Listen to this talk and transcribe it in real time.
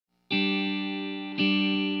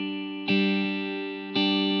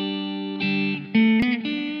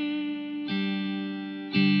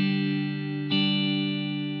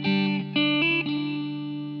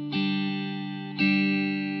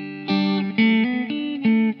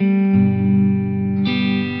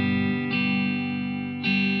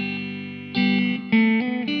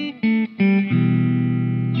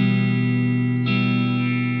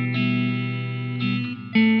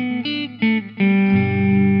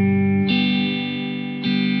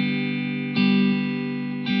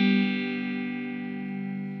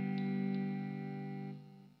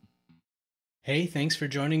thanks for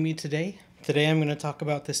joining me today. Today I'm going to talk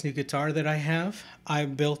about this new guitar that I have. I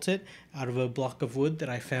built it out of a block of wood that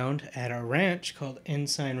I found at our ranch called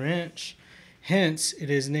Ensign Ranch. Hence, it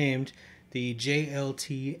is named the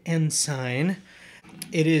JLT Ensign.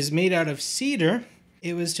 It is made out of cedar.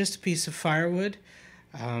 It was just a piece of firewood.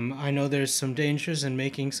 I know there's some dangers in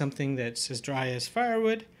making something that's as dry as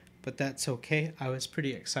firewood, but that's okay. I was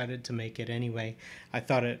pretty excited to make it anyway. I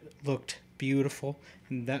thought it looked beautiful,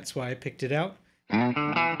 and that's why I picked it out.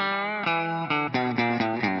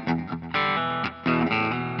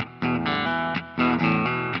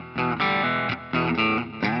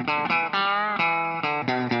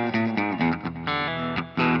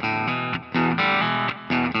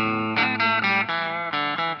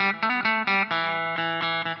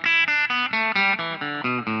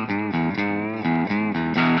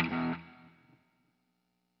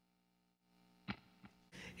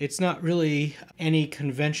 It's not really any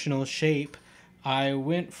conventional shape. I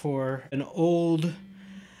went for an old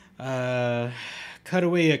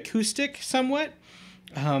cutaway acoustic somewhat,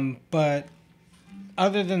 but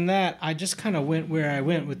other than that, I just kind of went where I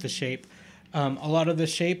went with the shape. A lot of the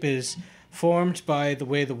shape is formed by the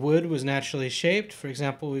way the wood was naturally shaped. For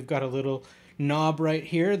example, we've got a little knob right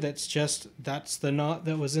here that's the knot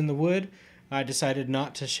that was in the wood. I decided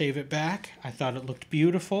not to shave it back. I thought it looked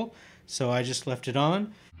beautiful, so I just left it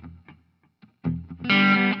on.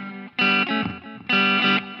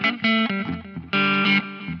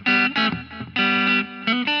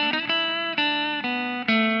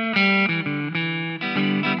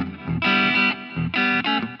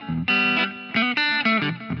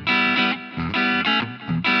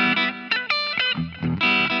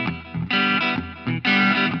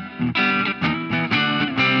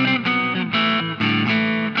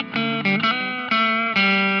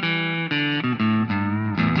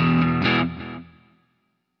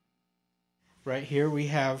 Right here we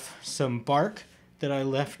have some bark that I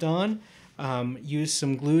left on. Used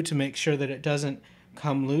some glue to make sure that it doesn't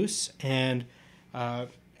come loose, and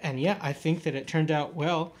yeah, I think that it turned out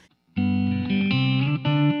well.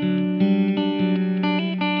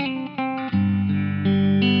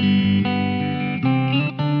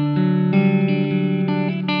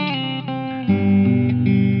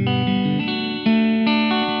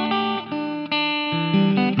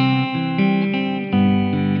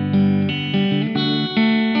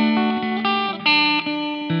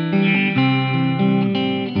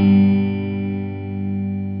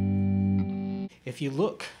 If you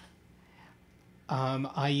look,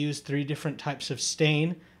 I used 3 different types of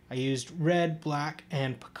stain. I used red, black,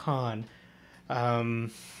 and pecan.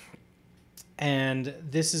 And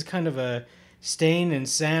this is kind of a stain and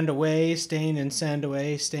sand away, stain and sand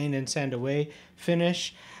away, stain and sand away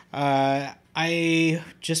finish. I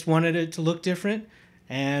just wanted it to look different,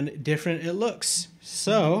 and different it looks.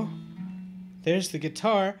 So, there's the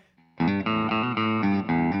guitar.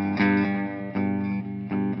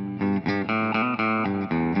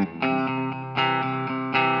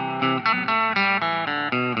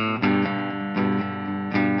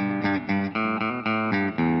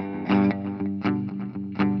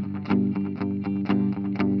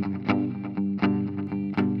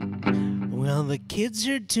 Well, the kids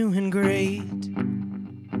are doing great.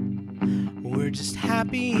 We're just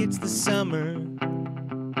happy it's the summer.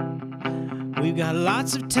 We've got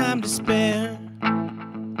lots of time to spare,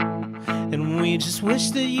 and we just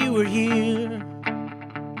wish that you were here.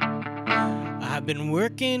 I've been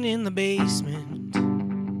working in the basement,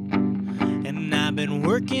 and I've been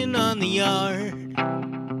working on the yard.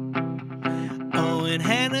 Oh, and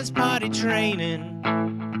Hannah's potty training.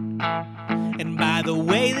 And by the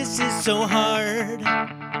way, this is so hard.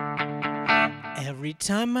 Every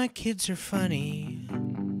time my kids are funny,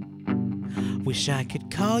 wish I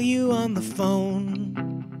could call you on the phone.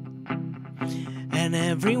 And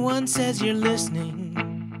everyone says you're listening,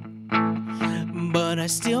 but I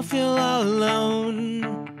still feel all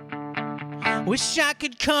alone. Wish I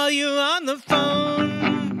could call you on the phone.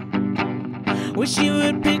 Wish you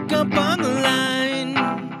would pick up on the line.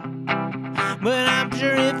 But I'm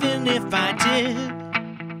sure even if I did,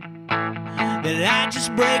 that I'd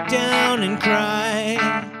just break down and cry.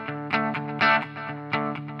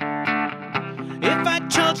 If I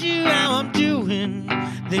told you how I'm doing,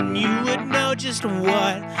 then you would know just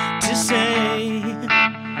what to say.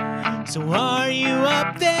 So are you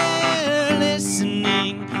up there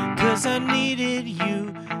listening? 'Cause I needed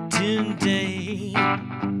you today.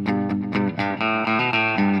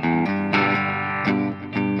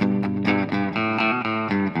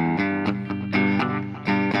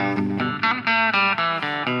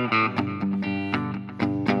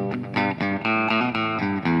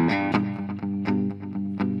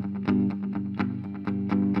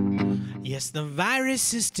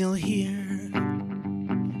 virus is still here.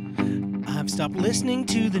 I've stopped listening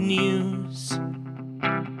to the news.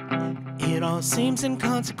 It all seems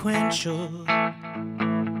inconsequential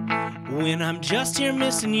when I'm just here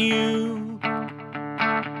missing you.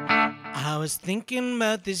 I was thinking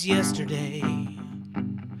about this yesterday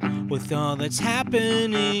with all that's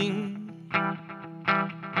happening.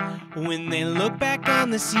 When they look back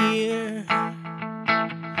on this year,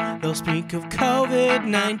 they'll speak of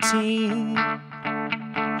COVID-19.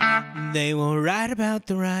 They will write about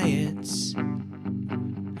the riots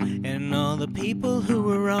and all the people who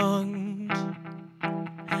were wronged.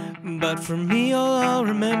 But for me, all I'll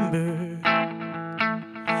remember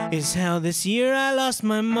is how this year I lost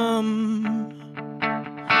my mom.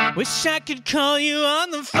 Wish I could call you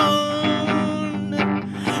on the phone.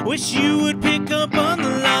 Wish you would pick up on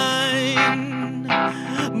the line.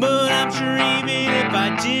 But I'm sure even if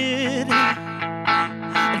I did,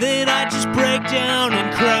 then I'd just break down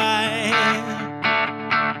and cry.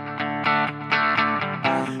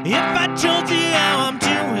 If I told you how I'm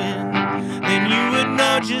doing, then you would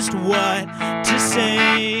know just what to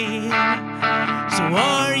say. So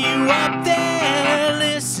are you up there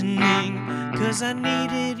listening? 'Cause I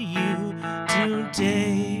needed you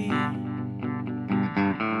today.